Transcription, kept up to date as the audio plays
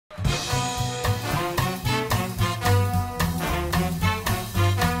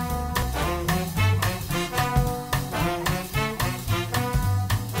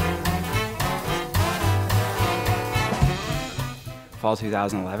fall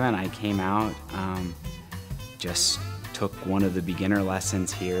 2011, I came out, just took one of the beginner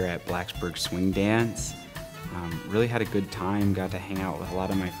lessons here at Blacksburg Swing Dance. Really had a good time, got to hang out with a lot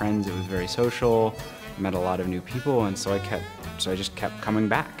of my friends. It was very social, met a lot of new people, and so I just kept coming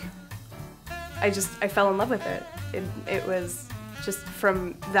back. I fell in love with it. It was just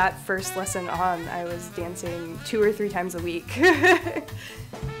from that first lesson on, I was dancing 2 or 3 times a week.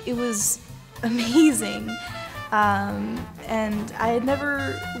 It was amazing. And I had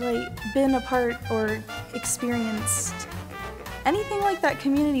never been a part or experienced anything like that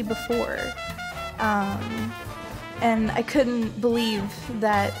community before. And I couldn't believe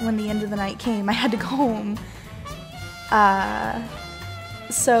that when the end of the night came, I had to go home.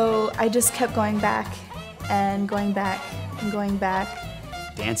 So I just kept going back and going back and going back.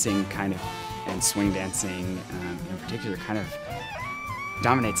 Dancing and swing dancing in particular kind of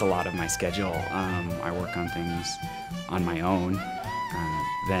dominates a lot of my schedule. I work on things on my own.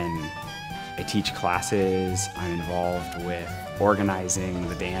 Then I teach classes. I'm involved with organizing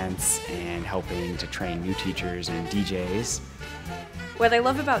the dance and helping to train new teachers and DJs. What I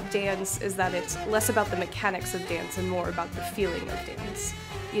love about dance is that it's less about the mechanics of dance and more about the feeling of dance.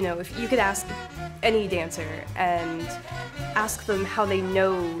 You know, if you could ask any dancer and ask them how they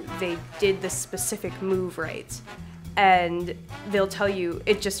know they did this specific move right, and they'll tell you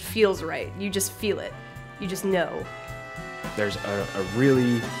it just feels right. You just feel it. You just know. There's a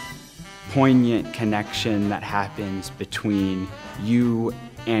really poignant connection that happens between you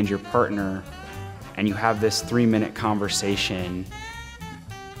and your partner, and you have this 3-minute conversation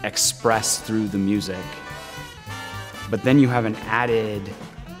expressed through the music, but then you have an added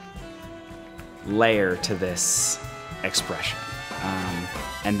layer to this expression,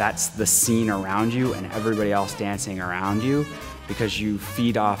 and that's the scene around you and everybody else dancing around you, because you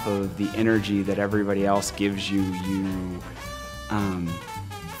feed off of the energy that everybody else gives you. You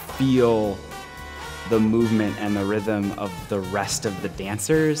feel the movement and the rhythm of the rest of the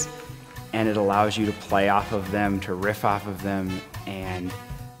dancers, and it allows you to play off of them, to riff off of them, and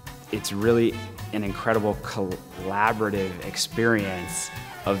it's really an incredible collaborative experience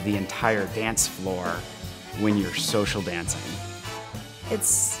of the entire dance floor when you're social dancing.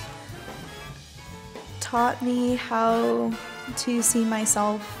 It's taught me how to see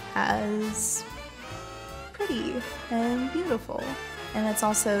myself as pretty and beautiful. And it's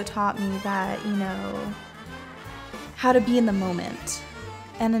also taught me that, you know, how to be in the moment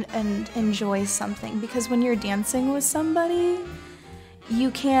and enjoy something. Because when you're dancing with somebody,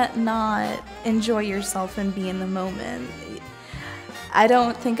 you can't not enjoy yourself and be in the moment. I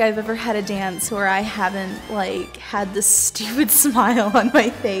don't think I've ever had a dance where I haven't had this stupid smile on my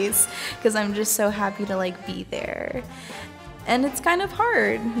face, because I'm just so happy to be there. And it's kind of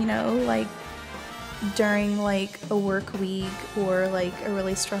hard, you know, during a work week or a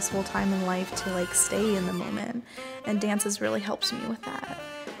really stressful time in life to stay in the moment, and dances really helps me with that.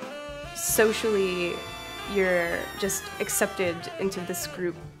 Socially, you're just accepted into this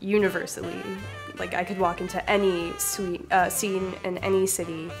group universally. I could walk into any scene in any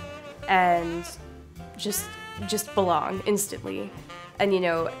city and just belong instantly. And, you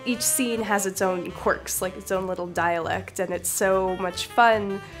know, each scene has its own quirks, its own little dialect, and it's so much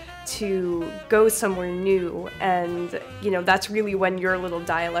fun to go somewhere new, and, you know, that's really when your little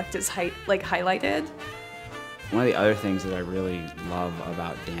dialect is highlighted. One of the other things that I really love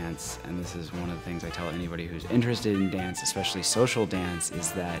about dance, and this is one of the things I tell anybody who's interested in dance, especially social dance,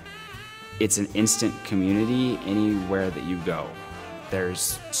 is that it's an instant community anywhere that you go.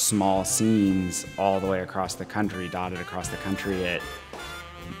 There's small scenes all the way across the country, dotted across the country at,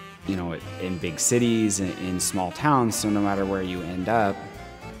 you know, in big cities, in small towns, so no matter where you end up,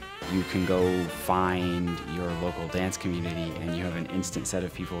 you can go find your local dance community, and you have an instant set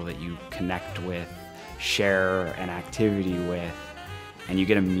of people that you connect with, share an activity with, and you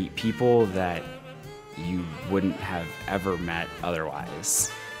get to meet people that you wouldn't have ever met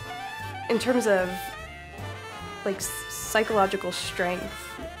otherwise. In terms of psychological strength,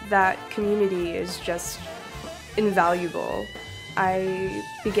 that community is just invaluable. I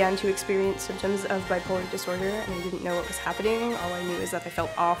began to experience symptoms of bipolar disorder, and I didn't know what was happening. All I knew is that I felt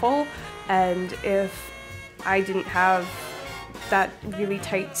awful, and if I didn't have that really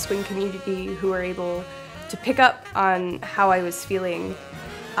tight swing community who were able to pick up on how I was feeling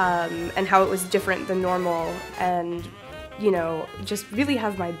and how it was different than normal, and, you know, just really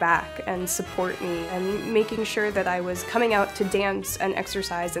have my back and support me, and making sure that I was coming out to dance and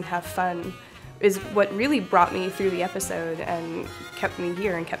exercise and have fun is what really brought me through the episode and kept me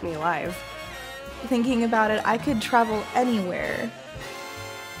here and kept me alive. Thinking about it, I could travel anywhere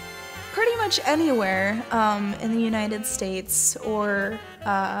pretty much anywhere in the United States or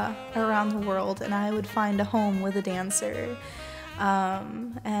around the world, and I would find a home with a dancer.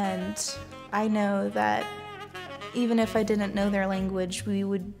 And I know that even if I didn't know their language, we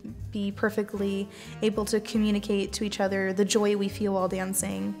would be perfectly able to communicate to each other the joy we feel while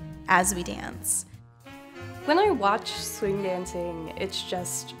dancing as we dance. When I watch swing dancing, it's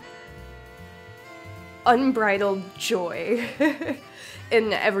just unbridled joy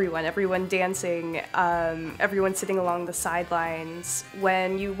in everyone dancing, everyone sitting along the sidelines.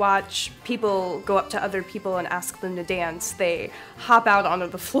 When you watch people go up to other people and ask them to dance, they hop out onto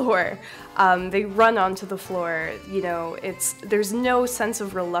the floor, they run onto the floor, you know, there's no sense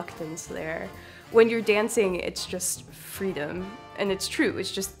of reluctance there. When you're dancing, it's just freedom, and it's true,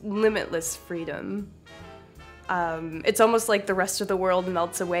 it's just limitless freedom. It's almost like the rest of the world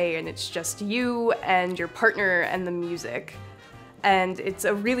melts away and it's just you and your partner and the music. And it's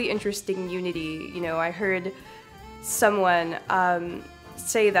a really interesting unity. You know, I heard someone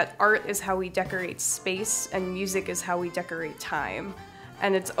say that art is how we decorate space and music is how we decorate time.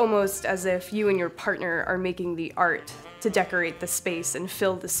 And it's almost as if you and your partner are making the art to decorate the space and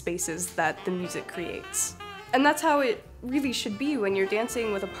fill the spaces that the music creates. And that's how it really should be when you're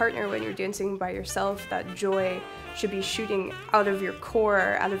dancing with a partner, when you're dancing by yourself. That joy should be shooting out of your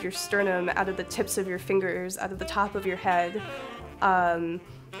core, out of your sternum, out of the tips of your fingers, out of the top of your head.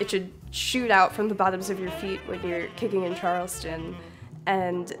 It should shoot out from the bottoms of your feet when you're kicking in Charleston.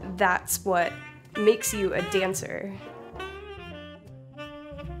 And that's what makes you a dancer.